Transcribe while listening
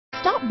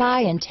Stop by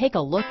and take a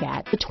look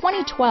at the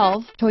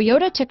 2012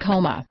 Toyota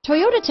Tacoma.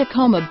 Toyota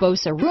Tacoma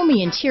boasts a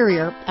roomy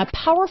interior, a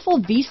powerful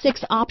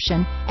V6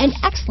 option, and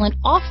excellent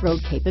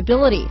off-road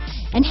capability,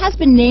 and has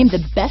been named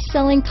the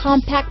best-selling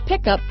compact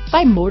pickup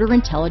by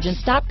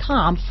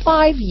MotorIntelligence.com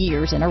 5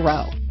 years in a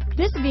row.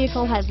 This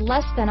vehicle has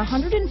less than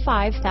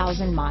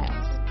 105,000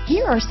 miles.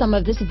 Here are some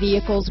of this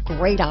vehicle's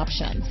great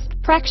options: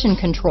 traction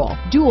control,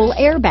 dual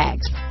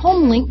airbags,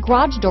 HomeLink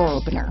garage door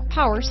opener,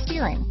 power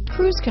steering,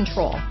 cruise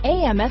control,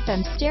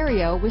 AM/FM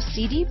stereo with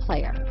CD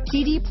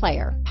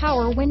player,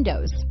 power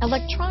windows,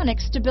 electronic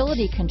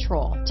stability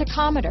control,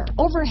 tachometer,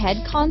 overhead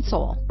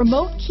console,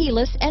 remote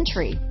keyless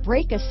entry,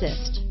 brake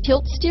assist,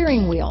 tilt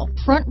steering wheel,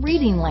 front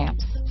reading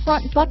lamps,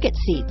 front bucket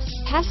seats,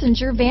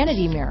 passenger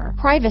vanity mirror,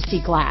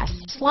 privacy glass,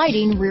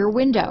 sliding rear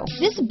window.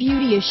 This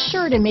beauty is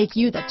sure to make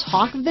you the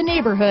talk of the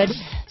neighborhood,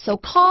 so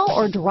call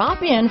or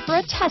drop in for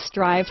a test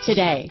drive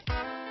today.